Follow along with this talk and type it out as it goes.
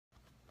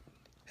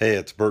Hey,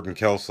 it's Burton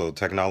Kelso,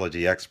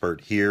 technology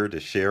expert, here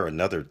to share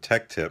another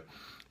tech tip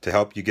to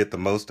help you get the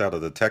most out of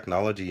the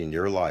technology in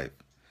your life.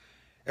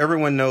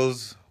 Everyone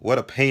knows what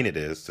a pain it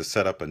is to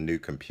set up a new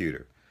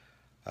computer.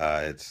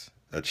 It's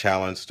a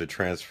challenge to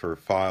transfer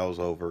files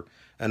over,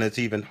 and it's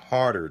even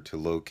harder to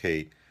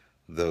locate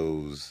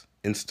those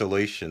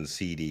installation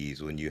CDs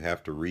when you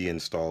have to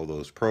reinstall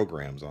those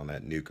programs on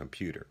that new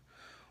computer.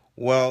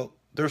 Well,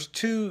 there's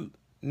two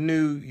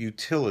new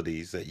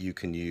utilities that you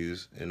can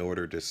use in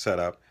order to set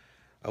up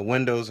a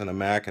Windows and a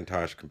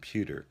Macintosh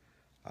computer.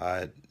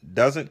 It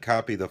doesn't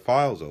copy the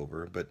files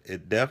over, but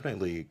it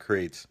definitely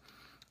creates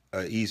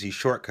an easy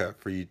shortcut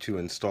for you to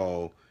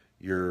install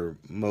your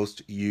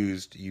most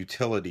used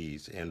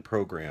utilities and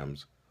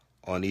programs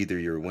on either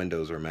your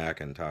Windows or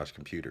Macintosh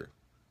computer.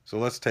 So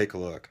let's take a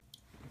look.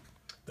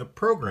 The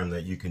program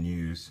that you can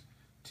use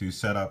to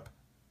set up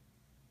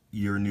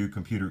your new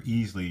computer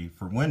easily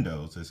for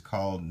Windows is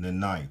called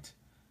Nanite.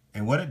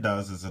 And what it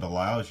does is it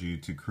allows you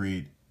to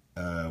create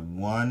a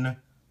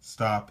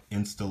one-stop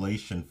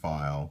installation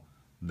file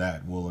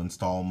that will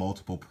install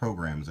multiple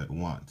programs at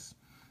once.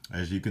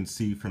 As you can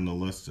see from the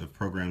list of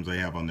programs they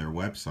have on their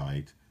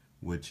website,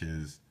 which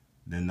is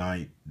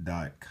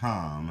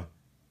nanite.com,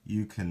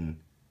 you can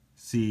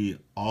see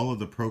all of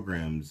the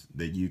programs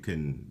that you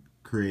can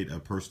create a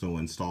personal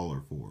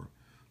installer for.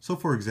 So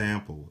for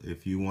example,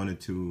 if you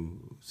wanted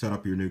to set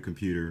up your new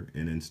computer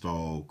and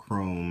install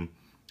Chrome,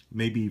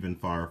 maybe even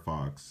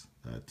Firefox,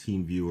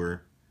 TeamViewer,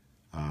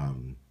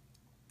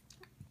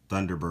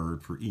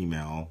 Thunderbird for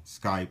email,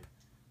 Skype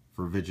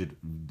for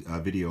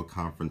video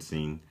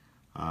conferencing,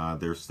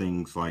 there's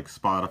things like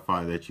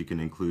Spotify that you can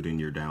include in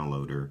your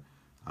downloader,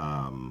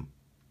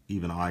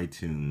 even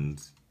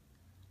iTunes,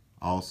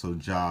 also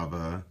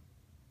Java,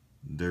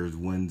 there's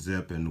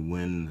WinZip and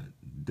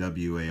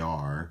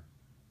WinWAR,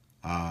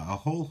 a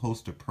whole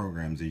host of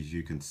programs, as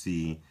you can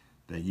see,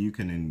 that you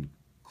can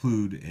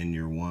include in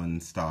your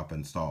one-stop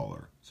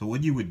installer. So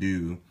what you would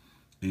do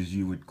is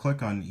you would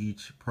click on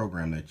each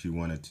program that you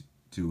wanted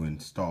to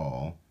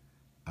install,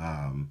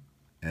 and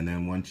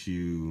then once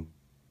you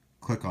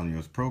click on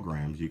those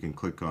programs, you can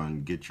click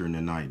on Get Your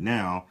Nanite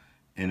Now,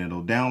 and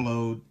it'll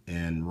download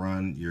and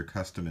run your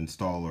custom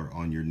installer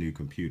on your new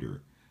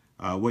computer.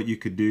 What you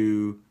could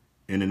do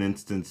in an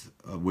instance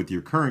with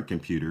your current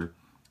computer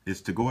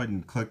is to go ahead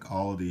and click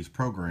all of these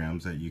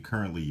programs that you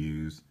currently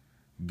use,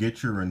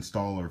 get your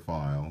installer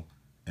file,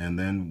 and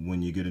then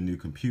when you get a new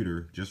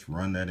computer, just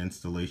run that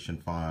installation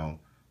file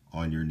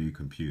on your new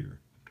computer.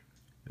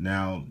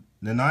 Now,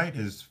 Nanite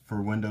is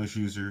for Windows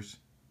users,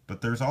 but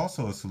there's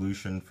also a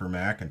solution for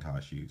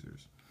Macintosh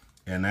users,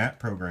 and that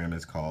program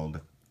is called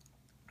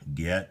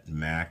Get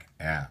Mac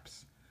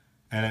Apps.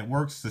 And it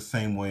works the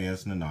same way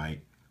as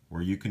Nanite,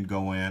 where you can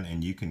go in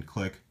and you can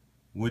click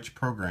which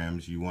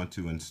programs you want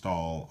to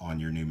install on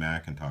your new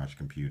Macintosh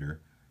computer.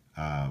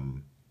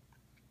 Skype,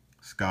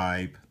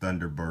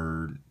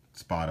 Thunderbird,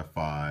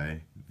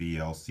 Spotify,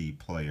 VLC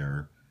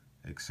Player,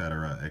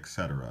 etc.,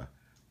 etc.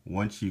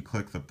 Once you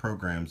click the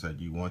programs that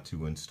you want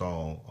to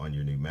install on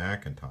your new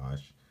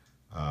Macintosh,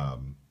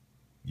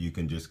 you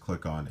can just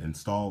click on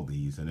install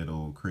these, and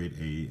it'll create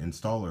a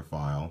installer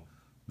file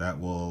that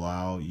will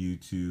allow you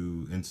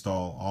to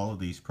install all of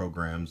these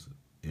programs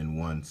in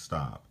one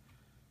stop.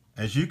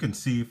 As you can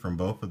see from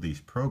both of these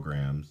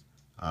programs,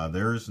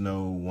 there is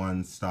no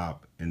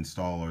one-stop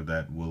installer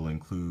that will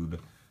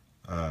include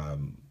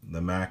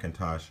the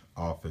Macintosh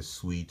Office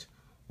Suite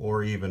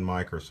or even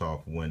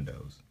Microsoft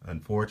Windows.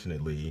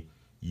 Unfortunately,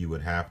 you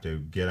would have to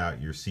get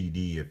out your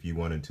CD if you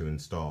wanted to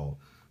install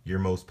your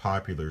most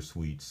popular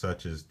suites,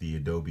 such as the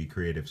Adobe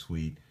Creative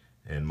Suite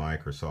and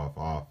Microsoft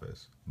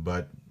Office.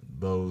 But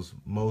those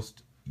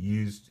most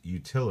used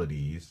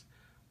utilities,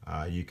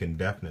 you can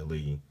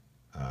definitely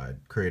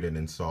create an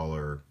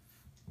installer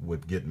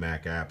with Get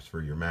Mac Apps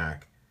for your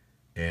Mac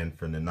and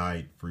for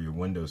Nanite for your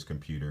Windows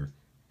computer,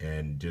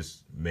 and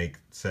just make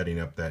setting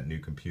up that new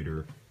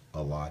computer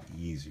a lot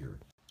easier.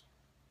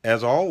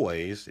 As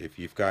always, if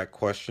you've got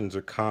questions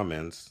or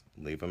comments,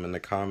 leave them in the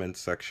comments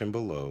section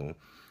below.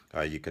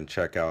 You can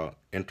check out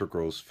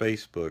Integral's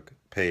Facebook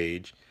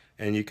page,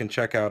 and you can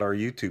check out our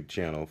YouTube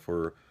channel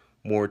for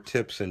more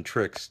tips and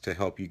tricks to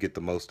help you get the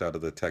most out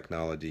of the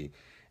technology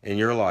in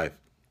your life.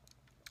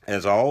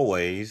 As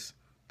always,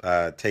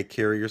 take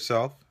care of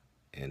yourself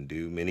and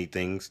do many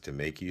things to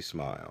make you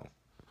smile.